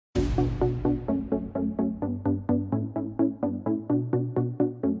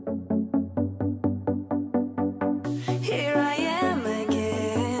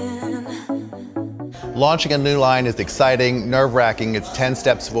Launching a new line is exciting, nerve-wracking. It's 10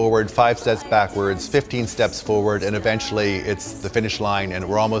 steps forward, 5 steps backwards, 15 steps forward, and eventually it's the finish line and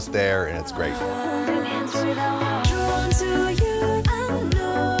we're almost there and it's great.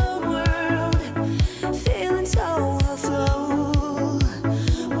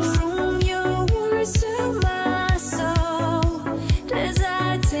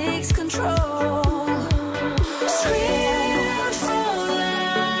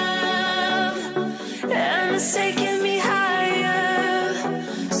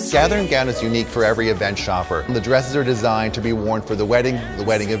 Gathering gown is unique for every event shopper. The dresses are designed to be worn for the wedding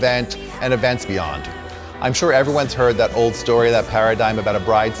event, and events beyond. I'm sure everyone's heard that old story, that paradigm about a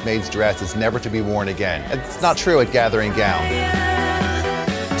bridesmaid's dress is never to be worn again. It's not true at Gathering Gown.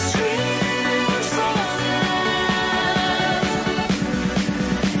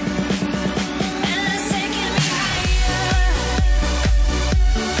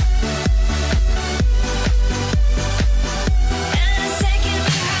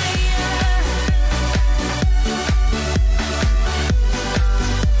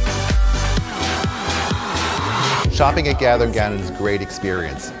 Shopping at Gathering Gown is a great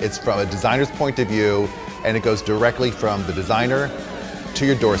experience. It's from a designer's point of view, and it goes directly from the designer to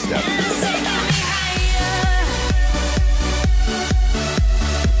your doorstep.